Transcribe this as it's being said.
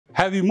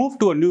Have you moved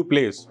to a new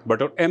place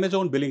but your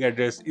Amazon billing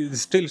address is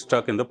still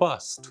stuck in the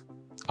past?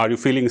 Are you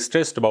feeling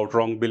stressed about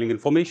wrong billing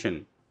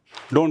information?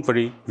 Don't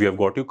worry, we have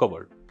got you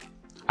covered.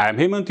 I am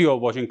Hemant, you are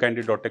watching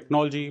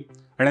Candid.Technology,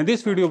 and in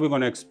this video we're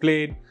going to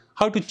explain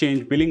how to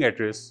change billing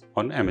address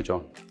on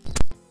Amazon.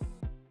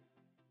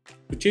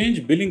 To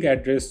change billing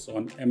address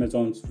on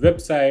Amazon's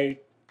website,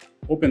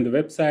 open the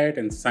website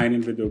and sign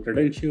in with your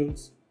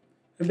credentials,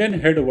 and then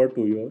head over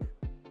to your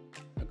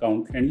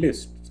account and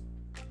list.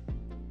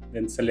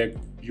 Then select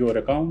your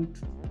account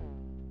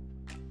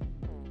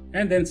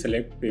and then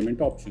select payment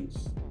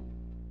options.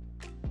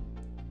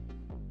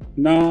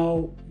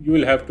 Now you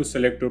will have to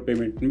select your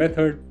payment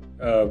method,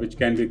 which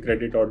can be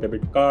credit or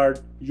debit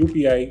card,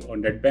 UPI or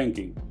net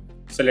banking.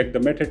 Select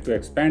the method to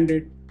expand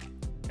it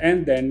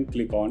and then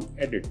click on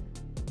edit.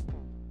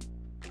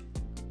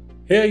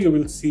 Here you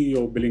will see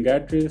your billing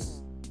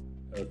address.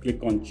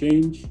 Click on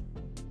change,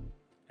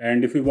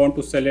 and if you want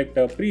to select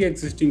a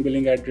pre-existing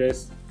billing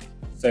address,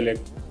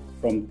 select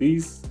from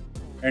these,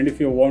 and if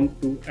you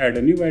want to add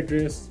a new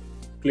address,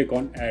 click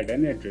on add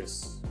an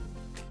address.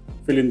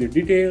 Fill in the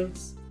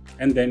details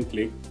and then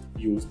click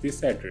use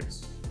this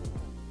address.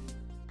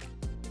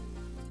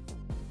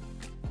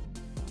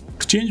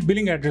 To change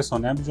billing address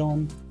on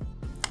Amazon,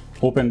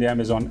 open the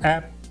Amazon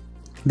app,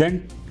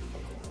 then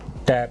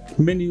tap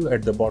menu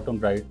at the bottom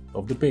right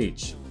of the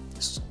page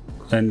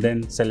and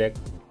then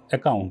select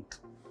account.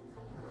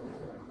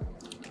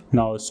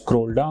 Now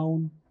scroll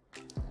down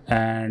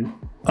and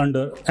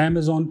under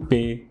Amazon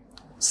Pay,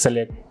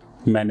 select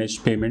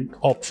manage payment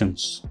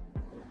options.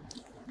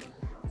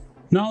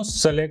 Now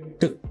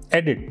select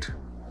edit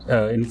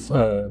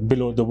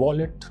below the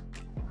wallet,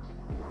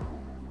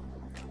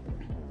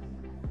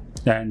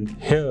 and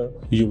here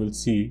you will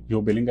see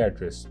your billing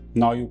address.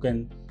 Now you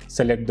can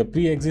select the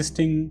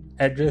pre-existing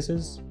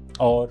addresses,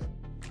 or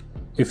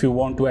if you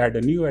want to add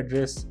a new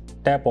address,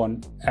 tap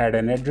on add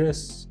an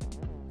address,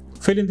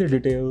 fill in the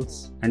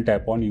details and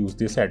tap on use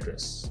this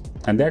address.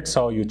 And that's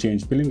how you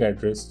change billing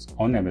address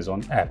on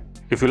Amazon app.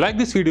 If you like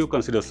this video,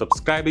 consider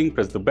subscribing,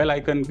 press the bell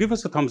icon, give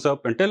us a thumbs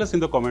up and tell us in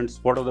the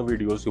comments what are the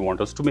videos you want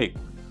us to make.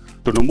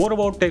 To know more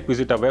about tech,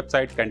 visit our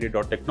website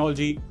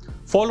Candid.Technology,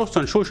 follow us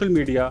on social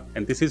media,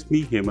 and this is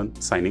me,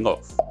 Hemant, signing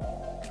off.